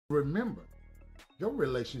Remember, your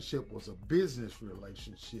relationship was a business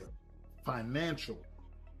relationship, financial,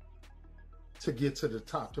 to get to the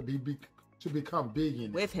top, to become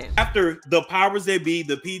billionaires. With him. After the powers that be,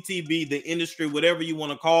 the PTB, the industry, whatever you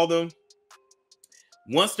want to call them,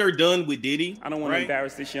 once they're done with Diddy, I don't want to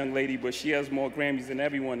embarrass this young lady, but she has more Grammys than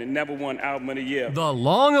everyone and never won Album of the Year. The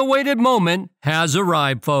long-awaited moment has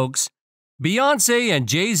arrived, folks. Beyonce and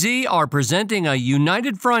Jay-Z are presenting a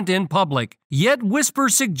united front in public, yet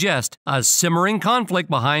whispers suggest a simmering conflict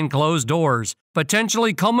behind closed doors,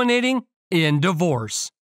 potentially culminating in divorce.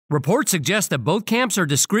 Reports suggest that both camps are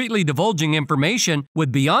discreetly divulging information,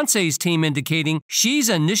 with Beyonce's team indicating she's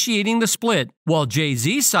initiating the split, while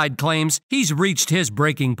Jay-Z's side claims he's reached his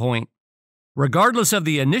breaking point. Regardless of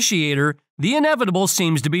the initiator, the inevitable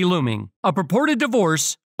seems to be looming, a purported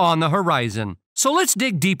divorce on the horizon. So let's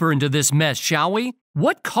dig deeper into this mess, shall we?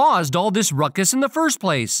 What caused all this ruckus in the first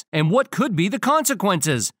place? And what could be the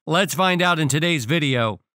consequences? Let's find out in today's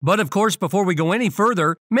video. But of course, before we go any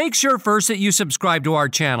further, make sure first that you subscribe to our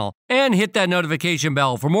channel and hit that notification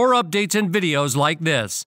bell for more updates and videos like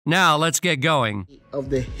this. Now, let's get going. Of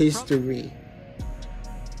the history,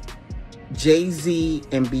 Jay-Z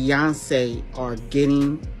and Beyonce are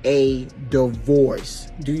getting a divorce.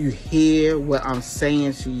 Do you hear what I'm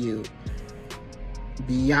saying to you?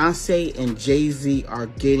 Beyonce and Jay-Z are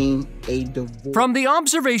getting a divorce. From the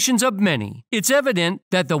observations of many, it's evident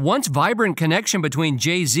that the once vibrant connection between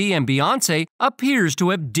Jay-Z and Beyonce appears to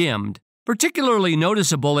have dimmed, particularly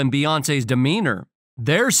noticeable in Beyonce's demeanor.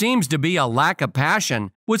 There seems to be a lack of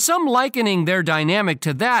passion, with some likening their dynamic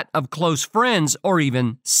to that of close friends or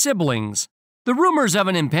even siblings. The rumors of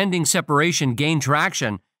an impending separation gain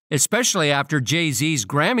traction, especially after Jay-Z's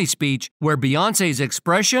Grammy speech, where Beyonce's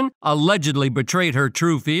expression allegedly betrayed her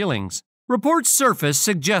true feelings. Reports surfaced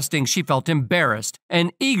suggesting she felt embarrassed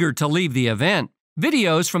and eager to leave the event.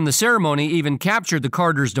 Videos from the ceremony even captured the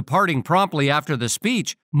Carters departing promptly after the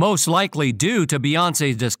speech, most likely due to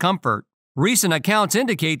Beyonce's discomfort. Recent accounts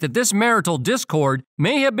indicate that this marital discord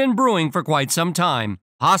may have been brewing for quite some time,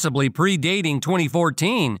 possibly predating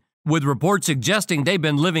 2014, with reports suggesting they've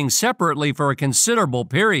been living separately for a considerable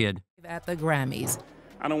period. At the Grammys.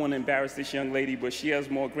 I don't want to embarrass this young lady, but she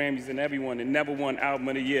has more Grammys than everyone and never won Album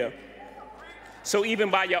of the Year. So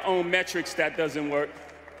even by your own metrics, that doesn't work.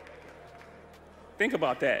 Think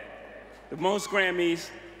about that. The most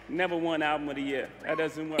Grammys, never won Album of the Year. That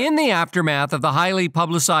doesn't work. In the aftermath of the highly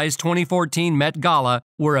publicized 2014 Met Gala,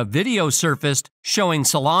 where a video surfaced showing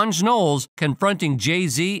Solange Knowles confronting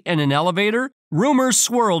Jay-Z in an elevator, rumors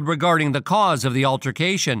swirled regarding the cause of the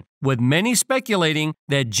altercation, with many speculating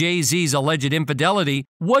that Jay-Z's alleged infidelity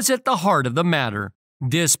was at the heart of the matter.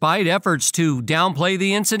 Despite efforts to downplay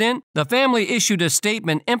the incident, the family issued a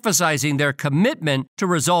statement emphasizing their commitment to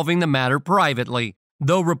resolving the matter privately,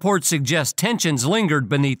 though reports suggest tensions lingered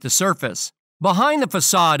beneath the surface. Behind the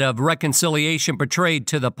facade of reconciliation portrayed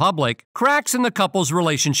to the public, cracks in the couple's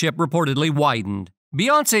relationship reportedly widened.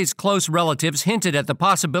 Beyonce's close relatives hinted at the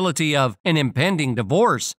possibility of an impending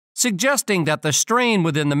divorce, suggesting that the strain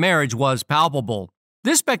within the marriage was palpable.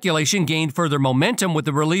 This speculation gained further momentum with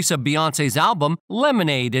the release of Beyonce's album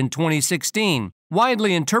Lemonade in 2016,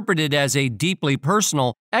 widely interpreted as a deeply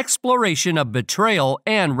personal exploration of betrayal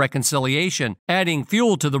and reconciliation, adding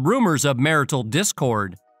fuel to the rumors of marital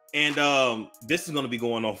discord. And this is going to be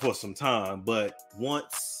going on for some time, but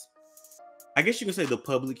once, I guess you can say the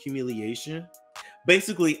public humiliation,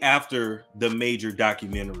 basically after the major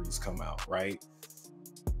documentaries come out, right?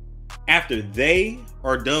 After they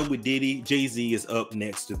are done with Diddy, Jay-Z is up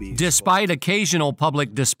next to be. Despite occasional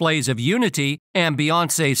public displays of unity and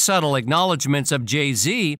Beyonce's subtle acknowledgments of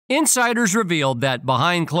Jay-Z, insiders revealed that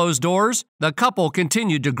behind closed doors, the couple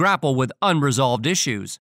continued to grapple with unresolved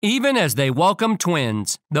issues. Even as they welcomed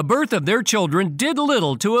twins, the birth of their children did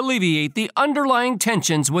little to alleviate the underlying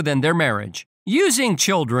tensions within their marriage. Using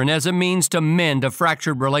children as a means to mend a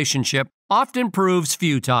fractured relationship often proves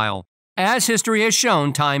futile, as history has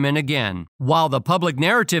shown time and again. While the public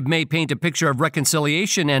narrative may paint a picture of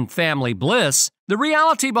reconciliation and family bliss, the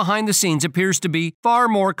reality behind the scenes appears to be far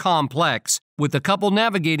more complex, with the couple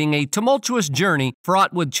navigating a tumultuous journey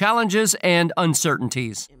fraught with challenges and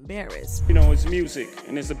uncertainties. Embarrassed. You know, it's music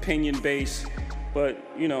and it's opinion-based, but,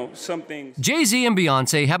 you know, some things... Jay-Z and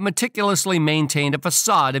Beyonce have meticulously maintained a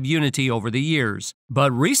facade of unity over the years,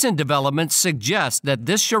 but recent developments suggest that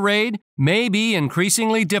this charade may be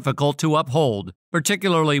increasingly difficult to uphold,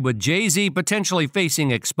 particularly with Jay-Z potentially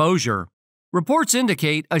facing exposure. Reports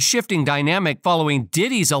indicate a shifting dynamic following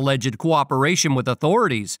Diddy's alleged cooperation with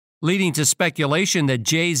authorities, leading to speculation that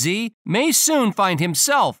Jay-Z may soon find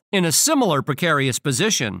himself in a similar precarious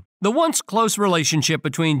position. The once close relationship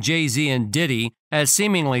between Jay-Z and Diddy has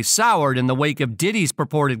seemingly soured in the wake of Diddy's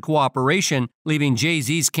purported cooperation, leaving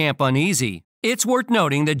Jay-Z's camp uneasy. It's worth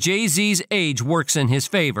noting that Jay-Z's age works in his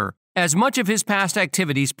favor, as much of his past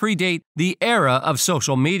activities predate the era of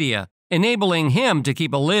social media, enabling him to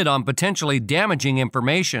keep a lid on potentially damaging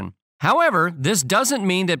information. However, this doesn't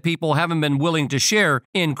mean that people haven't been willing to share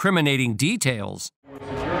incriminating details.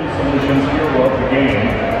 Security Solutions hero of the game,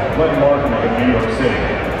 Glenn Martin of New York City.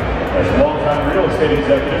 As a longtime real estate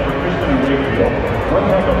executive for Christian & Wakefield, Glenn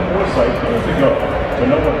had the foresight years ago to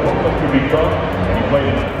know what Brooklyn could become, and he played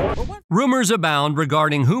an important. Rumors abound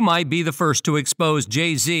regarding who might be the first to expose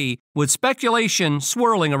Jay-Z, with speculation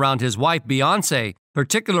swirling around his wife Beyonce,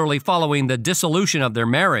 particularly following the dissolution of their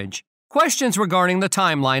marriage. Questions regarding the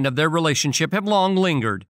timeline of their relationship have long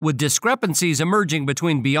lingered, with discrepancies emerging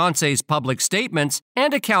between Beyonce's public statements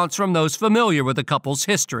and accounts from those familiar with the couple's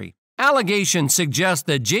history. Allegations suggest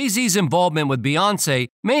that Jay-Z's involvement with Beyonce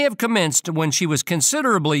may have commenced when she was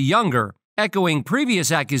considerably younger, echoing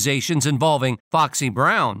previous accusations involving Foxy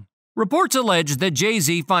Brown. Reports allege that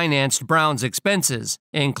Jay-Z financed Brown's expenses,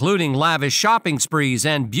 including lavish shopping sprees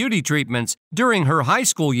and beauty treatments during her high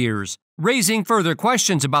school years, raising further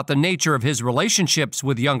questions about the nature of his relationships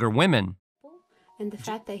with younger women. And the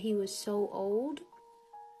fact that he was so old,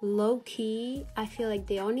 low-key, I feel like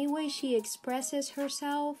the only way she expresses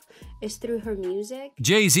herself is through her music.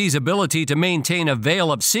 Jay-Z's ability to maintain a veil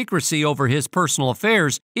of secrecy over his personal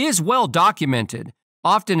affairs is well documented,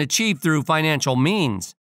 often achieved through financial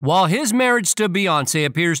means. While his marriage to Beyonce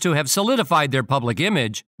appears to have solidified their public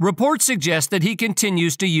image, reports suggest that he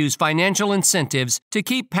continues to use financial incentives to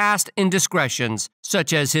keep past indiscretions,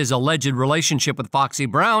 such as his alleged relationship with Foxy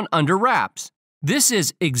Brown, under wraps. This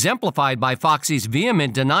is exemplified by Foxy's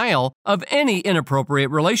vehement denial of any inappropriate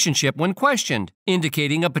relationship when questioned,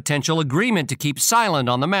 indicating a potential agreement to keep silent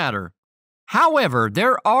on the matter. However,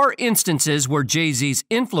 there are instances where Jay-Z's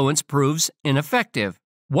influence proves ineffective.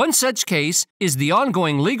 One such case is the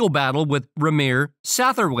ongoing legal battle with Ramir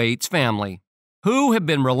Satterthwaite's family, who have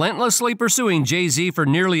been relentlessly pursuing Jay-Z for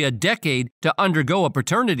nearly a decade to undergo a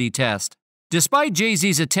paternity test. Despite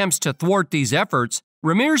Jay-Z's attempts to thwart these efforts,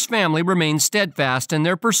 Ramir's family remains steadfast in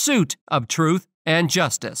their pursuit of truth and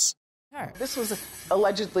justice. This was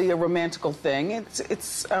allegedly a romantical thing.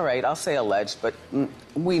 It's all right, I'll say alleged, but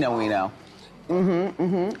we know.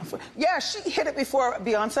 Yeah, she hit it before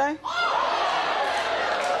Beyonce.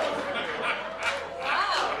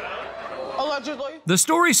 Allegedly. The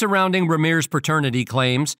story surrounding Ramir's paternity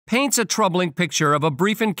claims paints a troubling picture of a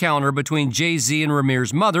brief encounter between Jay-Z and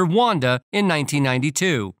Ramir's mother, Wanda, in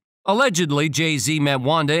 1992. Allegedly, Jay-Z met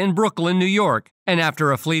Wanda in Brooklyn, New York, and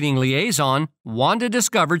after a fleeting liaison, Wanda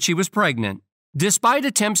discovered she was pregnant. Despite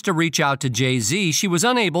attempts to reach out to Jay-Z, she was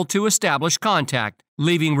unable to establish contact,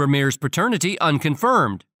 leaving Ramir's paternity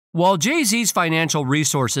unconfirmed. While Jay-Z's financial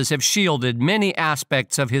resources have shielded many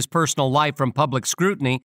aspects of his personal life from public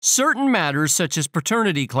scrutiny, certain matters such as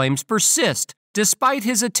paternity claims persist despite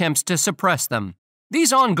his attempts to suppress them.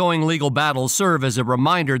 These ongoing legal battles serve as a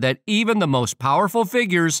reminder that even the most powerful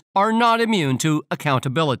figures are not immune to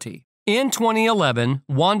accountability. In 2011,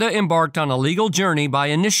 Wanda embarked on a legal journey by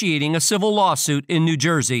initiating a civil lawsuit in New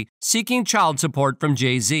Jersey seeking child support from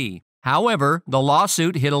Jay-Z. However, the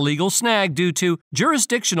lawsuit hit a legal snag due to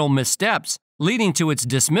jurisdictional missteps, leading to its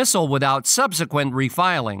dismissal without subsequent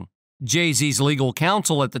refiling. Jay-Z's legal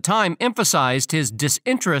counsel at the time emphasized his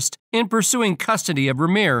disinterest in pursuing custody of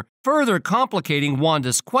Ramir, further complicating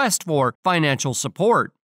Wanda's quest for financial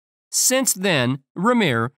support. Since then,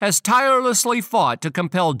 Ramir has tirelessly fought to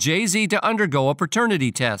compel Jay-Z to undergo a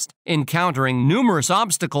paternity test, encountering numerous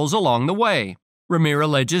obstacles along the way. Ramir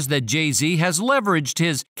alleges that Jay-Z has leveraged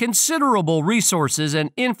his considerable resources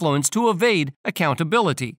and influence to evade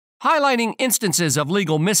accountability, highlighting instances of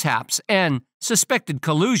legal mishaps and suspected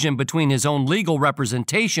collusion between his own legal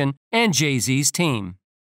representation and Jay-Z's team.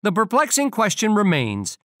 The perplexing question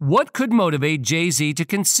remains, what could motivate Jay-Z to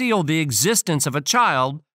conceal the existence of a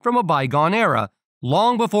child from a bygone era,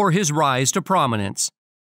 long before his rise to prominence?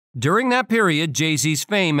 During that period, Jay-Z's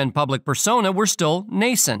fame and public persona were still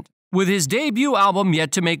nascent, with his debut album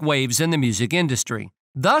yet to make waves in the music industry.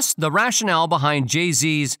 Thus, the rationale behind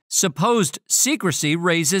Jay-Z's supposed secrecy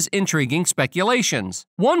raises intriguing speculations.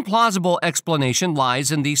 One plausible explanation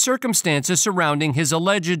lies in the circumstances surrounding his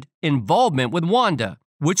alleged involvement with Wanda,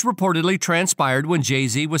 which reportedly transpired when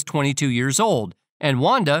Jay-Z was 22 years old, and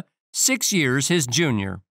Wanda 6 years his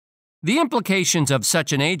junior. The implications of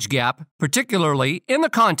such an age gap, particularly in the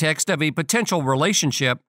context of a potential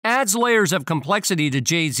relationship, adds layers of complexity to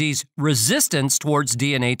Jay-Z's resistance towards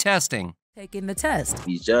DNA testing. Taking the test.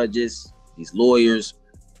 These judges, these lawyers,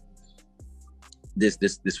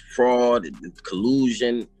 this fraud,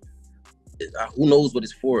 collusion, who knows what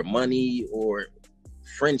it's for, money or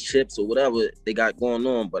friendships or whatever they got going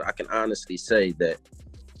on. But I can honestly say that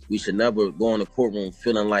we should never go in the courtroom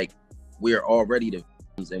feeling like we're already the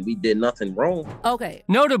and we did nothing wrong. Okay.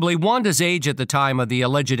 Notably, Wanda's age at the time of the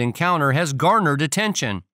alleged encounter has garnered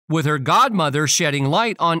attention, with her godmother shedding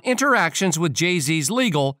light on interactions with Jay-Z's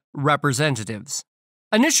legal representatives.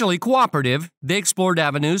 Initially cooperative, they explored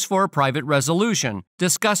avenues for a private resolution,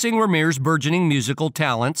 discussing Ramir's burgeoning musical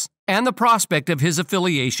talents and the prospect of his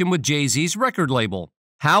affiliation with Jay-Z's record label.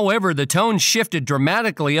 However, the tone shifted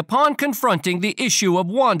dramatically upon confronting the issue of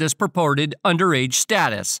Wanda's purported underage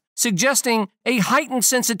status, suggesting a heightened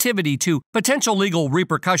sensitivity to potential legal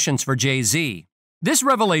repercussions for Jay-Z. This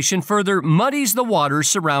revelation further muddies the waters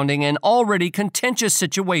surrounding an already contentious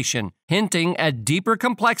situation, hinting at deeper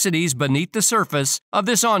complexities beneath the surface of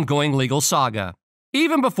this ongoing legal saga.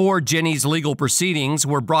 Even before Jenny's legal proceedings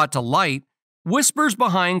were brought to light, whispers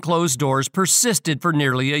behind closed doors persisted for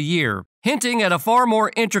nearly a year, hinting at a far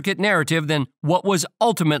more intricate narrative than what was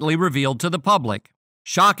ultimately revealed to the public.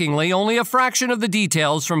 Shockingly, only a fraction of the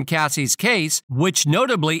details from Cassie's case, which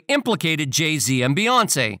notably implicated Jay-Z and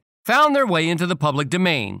Beyonce, found their way into the public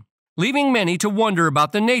domain, leaving many to wonder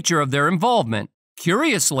about the nature of their involvement.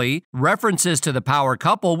 Curiously, references to the power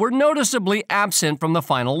couple were noticeably absent from the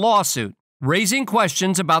final lawsuit, raising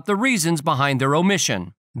questions about the reasons behind their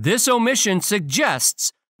omission. This omission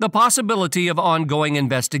suggests the possibility of ongoing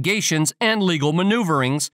investigations and legal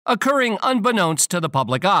maneuverings occurring unbeknownst to the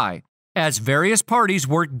public eye, as various parties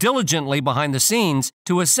work diligently behind the scenes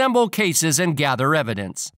to assemble cases and gather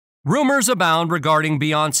evidence. Rumors abound regarding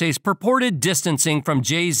Beyonce's purported distancing from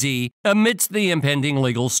Jay-Z amidst the impending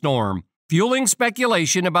legal storm, fueling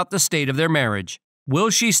speculation about the state of their marriage.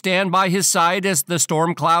 Will she stand by his side as the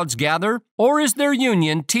storm clouds gather, or is their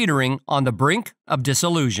union teetering on the brink of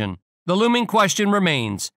dissolution? The looming question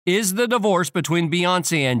remains, is the divorce between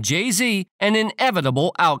Beyonce and Jay-Z an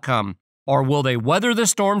inevitable outcome, or will they weather the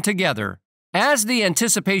storm together? As the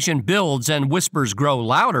anticipation builds and whispers grow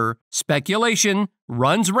louder, speculation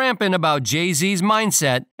runs rampant about Jay-Z's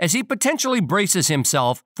mindset as he potentially braces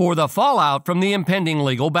himself for the fallout from the impending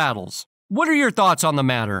legal battles. What are your thoughts on the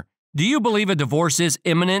matter? Do you believe a divorce is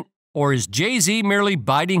imminent, or is Jay-Z merely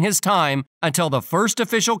biding his time until the first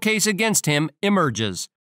official case against him emerges?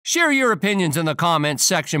 Share your opinions in the comments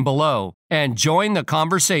section below and join the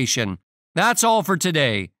conversation. That's all for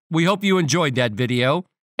today. We hope you enjoyed that video,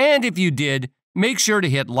 and if you did, make sure to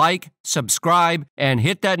hit like, subscribe, and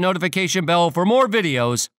hit that notification bell for more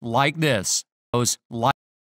videos like this.